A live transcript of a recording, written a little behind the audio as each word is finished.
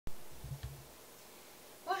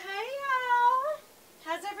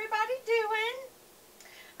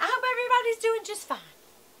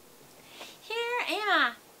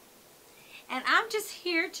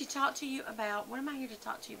to talk to you about, what am I here to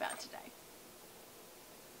talk to you about today?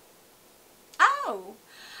 Oh,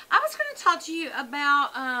 I was going to talk to you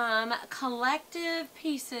about collective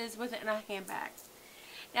pieces within a handbag.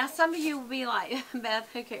 Now, some of you will be like, Beth,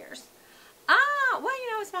 who cares? Well,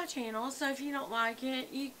 you know, it's my channel, so if you don't like it,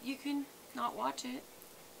 you can not watch it.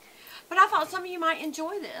 But I thought some of you might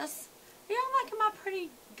enjoy this. You don't like my pretty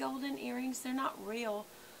golden earrings? They're not real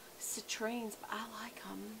citrines, but I like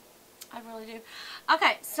them. I really do.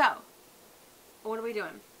 Okay, so, what are we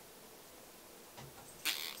doing?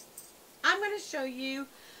 I'm going to show you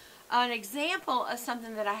an example of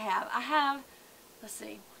something that I have. I have, let's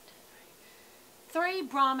see, 3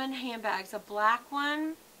 Brahmin handbags. A black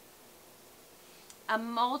one, a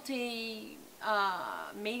multi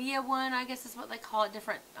media one, I guess is what they call it.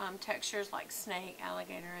 Different textures like snake,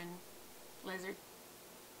 alligator, and lizard.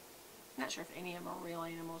 Not sure if any of them are real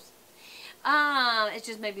animals. It's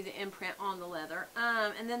just maybe the imprint on the leather.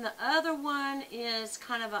 And then the other one is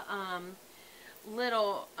kind of a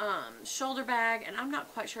little shoulder bag, and I'm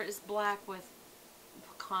not quite sure. It's black with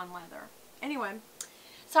pecan leather. Anyway,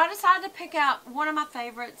 so I decided to pick out one of my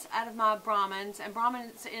favorites out of my Brahmins, and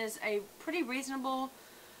Brahmins is a pretty reasonable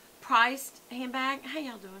priced handbag. How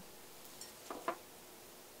y'all doing?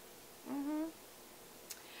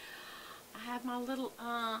 I have my little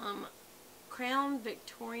Crown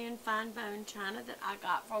Victorian fine bone china that I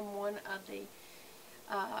got from one of the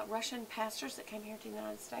Russian pastors that came here to the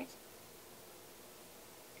United States.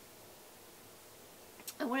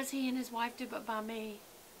 And what does he and his wife do but buy me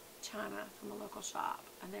china from a local shop?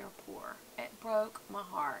 And they were poor. It broke my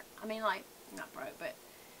heart. I mean, like, not broke, but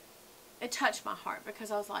it touched my heart,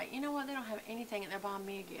 because I was like, you know what, they don't have anything and they're buying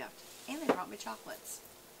me a gift. And they brought me chocolates.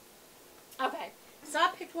 Okay, so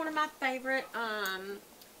I picked one of my favorite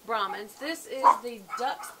Brahmins. This is the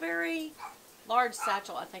Duxbury Large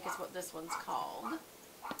Satchel, I think is what this one's called.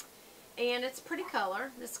 And it's a pretty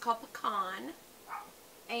color. This is called Pecan.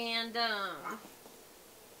 And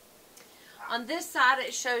on this side,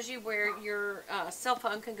 it shows you where your cell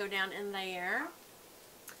phone can go down in there.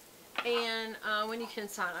 And when you can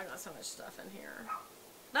sign, I got so much stuff in here.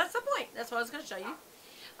 That's the point. That's what I was going to show you.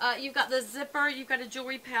 You've got the zipper. You've got a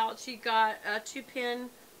jewelry pouch. You've got 2 pin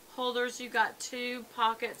holders. You've got 2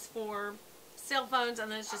 pockets for cell phones,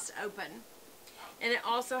 and then it's just open. And it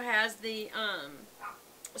also has the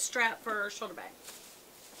strap for a shoulder bag.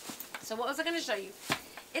 So what was I going to show you?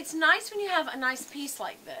 It's nice when you have a nice piece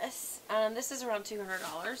like this. This is around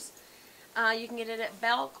 $200. You can get it at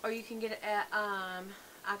Belk, or you can get it at,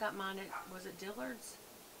 I got mine at, was it Dillard's?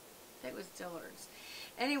 I think it was Dillard's.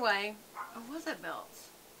 Anyway, or was it Belk's?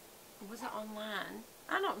 Or was it online?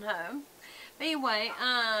 I don't know. But anyway,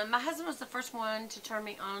 my husband was the first one to turn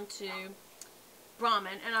me on to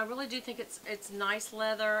Brahmin, and I really do think it's nice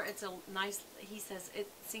leather. It's a nice, he says, it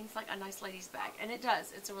seems like a nice lady's bag. And it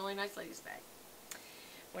does. It's a really nice lady's bag.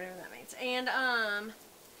 Whatever that means. And,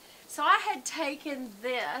 so I had taken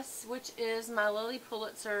this, which is my Lily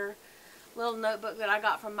Pulitzer little notebook that I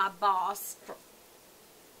got from my boss for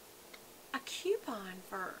a coupon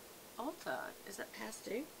for Ulta. Is that past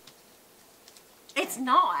due? It's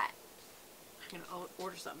not. I'm going to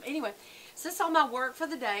order something. Anyway, so this is all my work for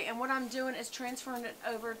the day, and what I'm doing is transferring it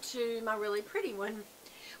over to my really pretty one,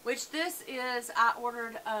 which this is, I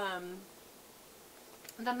ordered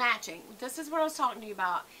the matching. This is what I was talking to you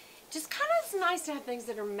about. Just kind of, it's nice to have things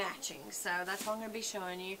that are matching, so that's what I'm going to be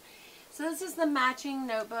showing you. So this is the matching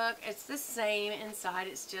notebook. It's the same inside.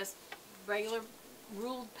 It's just regular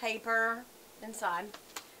ruled paper inside. I'm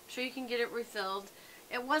sure you can get it refilled.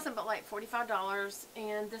 It wasn't but like $45,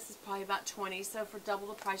 and this is probably about $20. So for double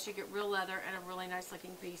the price, you get real leather and a really nice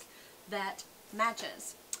looking piece that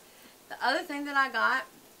matches. The other thing that I got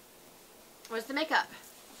was the makeup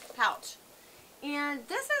pouch. And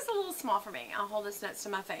this is a little small for me. I'll hold this next to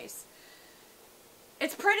my face.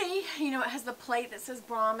 It's pretty. You know, it has the plate that says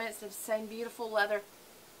Brahmin. It's the same beautiful leather.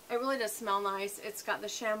 It really does smell nice. It's got the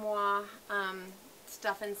chamois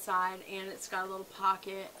stuff inside, and it's got a little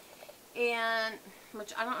pocket. And,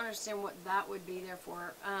 which I don't understand what that would be there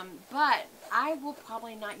for. But I will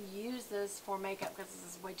probably not use this for makeup because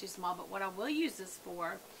this is way too small. But what I will use this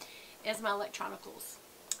for is my electronicals.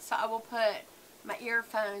 So I will put my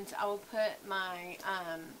earphones. I will put my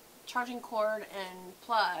charging cord and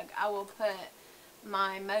plug. I will put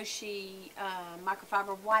my Moshi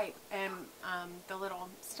microfiber wipe and the little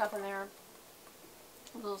stuff in there,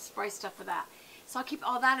 little spray stuff for that. So I'll keep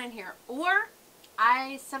all that in here. Or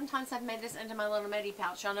I sometimes have made this into my little Medi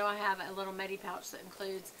pouch. Y'all know I have a little Medi pouch that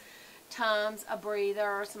includes Tums, a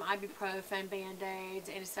breather, some ibuprofen, Band-Aids,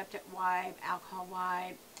 antiseptic wipe, alcohol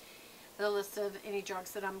wipe, the list of any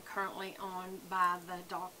drugs that I'm currently on by the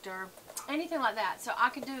doctor. Anything like that. So I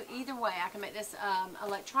could do either way. I can make this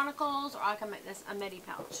electronicals, or I can make this a medi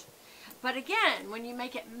pouch. But again, when you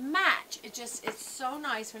make it match, it's so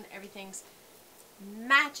nice when everything's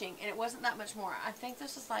matching. And it wasn't that much more. I think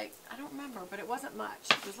this is like, I don't remember, but it wasn't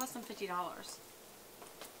much. It was less than $50.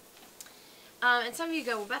 And some of you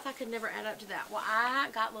go, well, Beth, I could never add up to that. Well, I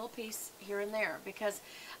got a little piece here and there, because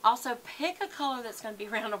also pick a color that's going to be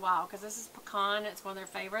around a while, because this is pecan. It's one of their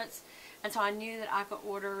favorites. And so I knew that I could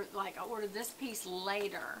order, like, I ordered this piece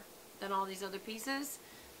later than all these other pieces,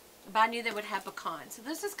 but I knew they would have pecan. So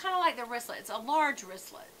this is kind of like the wristlet. It's a large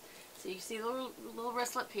wristlet. So you see the little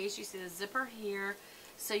wristlet piece. You see the zipper here.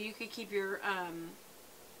 So you could keep your, I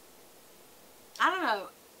don't know,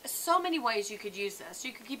 so many ways you could use this.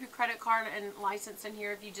 You could keep your credit card and license in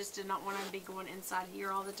here if you just did not want to be going inside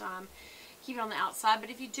here all the time. Keep it on the outside. But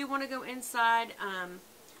if you do want to go inside,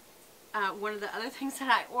 one of the other things that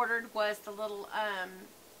I ordered was the little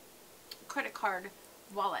credit card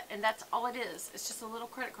wallet. And that's all it is. It's just a little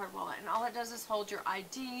credit card wallet. And all it does is hold your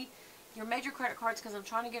ID, your major credit cards, because I'm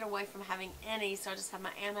trying to get away from having any. So I just have my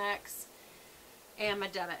Amex and my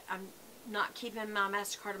debit. I'm not keeping my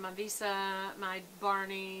MasterCard or my Visa, my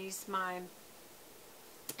Barney's,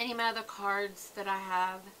 any of my other cards that I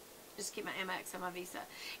have. Just keep my Amex and my Visa.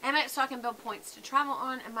 Amex so I can build points to travel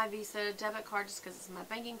on, and my Visa debit card just because it's my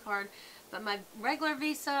banking card. But my regular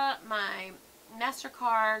Visa, my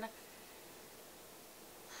MasterCard,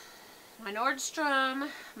 my Nordstrom,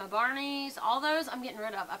 my Barney's, all those I'm getting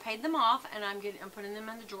rid of. I paid them off, and I'm putting them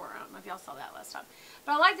in the drawer. I don't know if y'all saw that last time.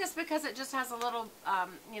 But I like this because it just has a little,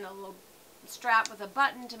 little strap with a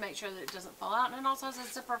button to make sure that it doesn't fall out. And it also has a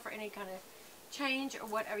zipper for any kind of change or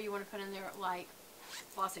whatever you want to put in there, like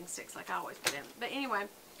flossing sticks, like I always put in. But anyway,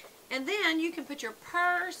 and then you can put your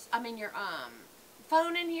purse, your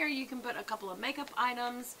phone in here. You can put a couple of makeup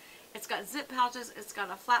items. It's got zip pouches. It's got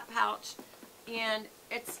a flat pouch. And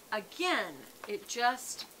it's, again, it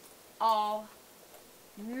just all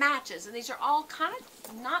matches. And these are all kind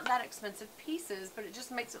of not that expensive pieces, but it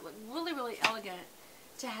just makes it look really, really elegant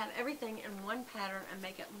to have everything in one pattern and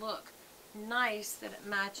make it look nice that it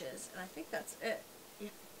matches. And I think that's it. Yeah.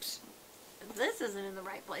 This isn't in the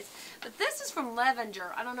right place. But this is from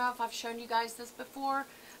Levenger. I don't know if I've shown you guys this before,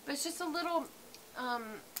 but it's just a little,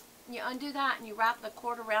 you undo that and you wrap the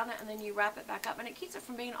cord around it, and then you wrap it back up, and it keeps it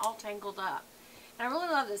from being all tangled up. And I really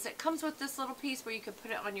love this. It comes with this little piece where you could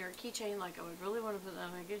put it on your keychain, like I would really want to put that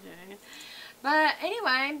on my keychain. But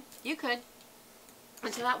anyway, you could.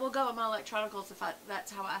 And so that will go with my electronicals if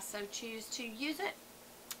that's how I so choose to use it.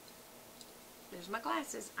 There's my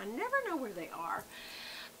glasses. I never know where they are.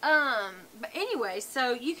 But anyway,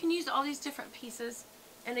 so you can use all these different pieces.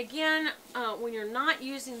 And again, when you're not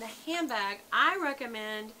using the handbag, I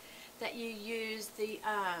recommend that you use the,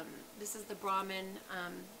 this is the Brahmin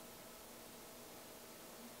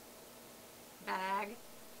bag.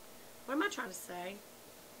 What am I trying to say?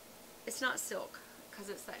 It's not silk, because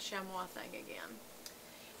it's that chamois thing again.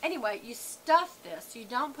 Anyway, you stuff this. You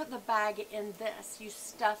don't put the bag in this. You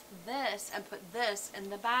stuff this and put this in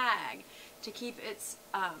the bag to keep its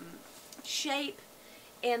shape.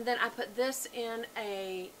 And then I put this in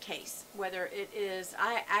a case, whether it is,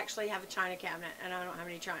 I actually have a china cabinet and I don't have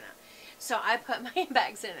any china. So I put my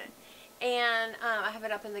handbags in it. And I have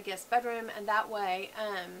it up in the guest bedroom, and that way,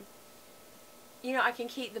 I can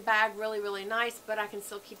keep the bag really, really nice, but I can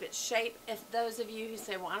still keep its shape. If those of you who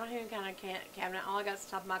say, well, I don't have any kind of cabinet, all I got is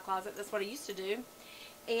the top of my closet, that's what I used to do.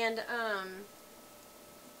 And,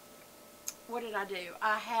 what did I do?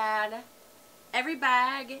 I had every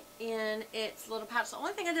bag in its little pouch. The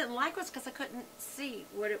only thing I didn't like was because I couldn't see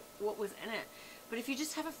what was in it. But if you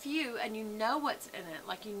just have a few and you know what's in it,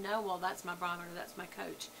 like well, that's my Brahmin or that's my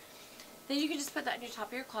Coach, then you can just put that in your top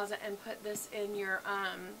of your closet and put this in your,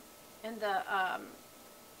 in the,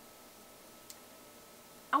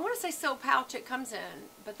 I want to say silk pouch it comes in,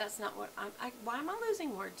 but that's not what why am I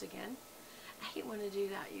losing words again? I hate when I do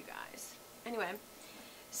that, you guys. Anyway,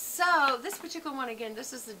 so this particular one, again,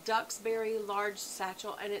 this is the Duxbury large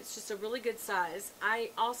satchel, and it's just a really good size.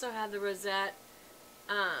 I also have the Rosette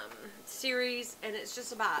series, and it's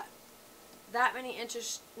just about that many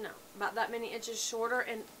inches, about that many inches shorter,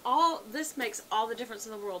 and all this makes all the difference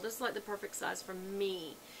in the world. This is like the perfect size for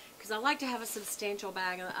me, because I like to have a substantial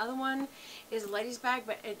bag. And the other one is a lady's bag,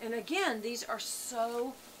 but and again, these are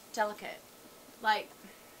so delicate. Like,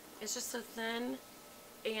 it's just so thin,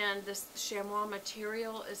 and this chamois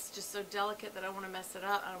material is just so delicate that I want to mess it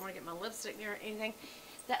up. I don't want to get my lipstick near anything,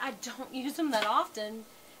 that I don't use them that often.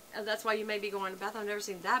 That's why you may be going, Beth, I've never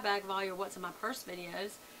seen that bag of all your what's in my purse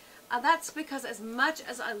videos. That's because as much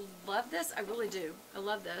as I love this, I really do. I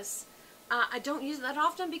love this. I don't use it that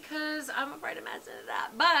often because I'm afraid of messing it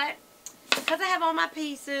up. But because I have all my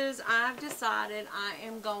pieces, I've decided I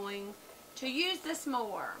am going to use this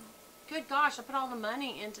more. Good gosh, I put all the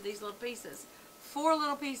money into these little pieces. 4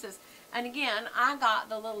 little pieces. And again, I got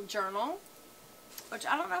the little journal, which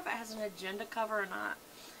I don't know if it has an agenda cover or not.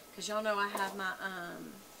 Because y'all know I have my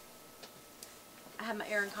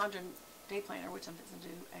Erin Condren day planner, which I'm fixing to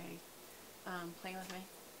do a plan with me.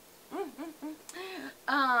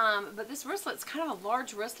 But this wristlet's kind of a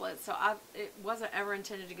large wristlet, so it wasn't ever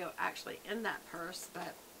intended to go actually in that purse,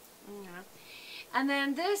 but you know. And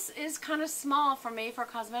then this is kind of small for me for a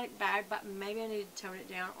cosmetic bag, but maybe I need to tone it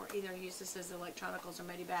down or either use this as electronicals or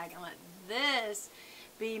midi bag and let this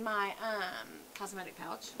be my cosmetic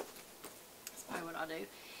pouch. That's probably what I'll do.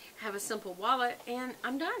 Have a simple wallet and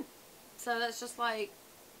I'm done. So that's just like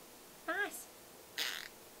nice.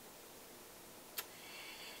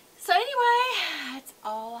 So anyway, that's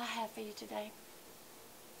all I have for you today.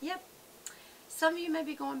 Yep. Some of you may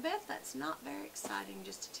be going, Beth, that's not very exciting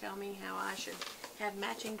just to tell me how I should have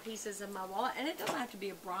matching pieces of my wallet. And it doesn't have to be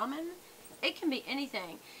a Brahmin. It can be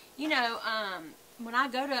anything. You know, when I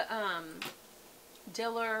go to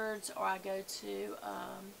Dillard's or I go to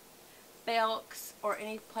Belk's or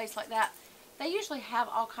any place like that, they usually have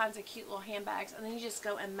all kinds of cute little handbags. And then you just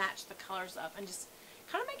go and match the colors up and just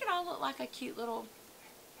kind of make it all look like a cute little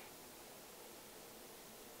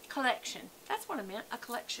collection. That's what I meant, a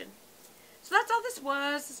collection. So that's all this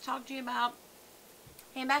was. Let's talk to you about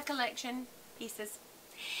handbag collection pieces.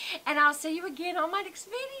 And I'll see you again on my next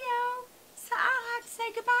video. So I'll have to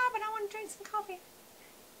say goodbye, but I want to drink some coffee.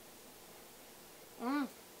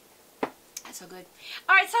 That's so good.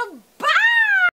 Alright, so bye!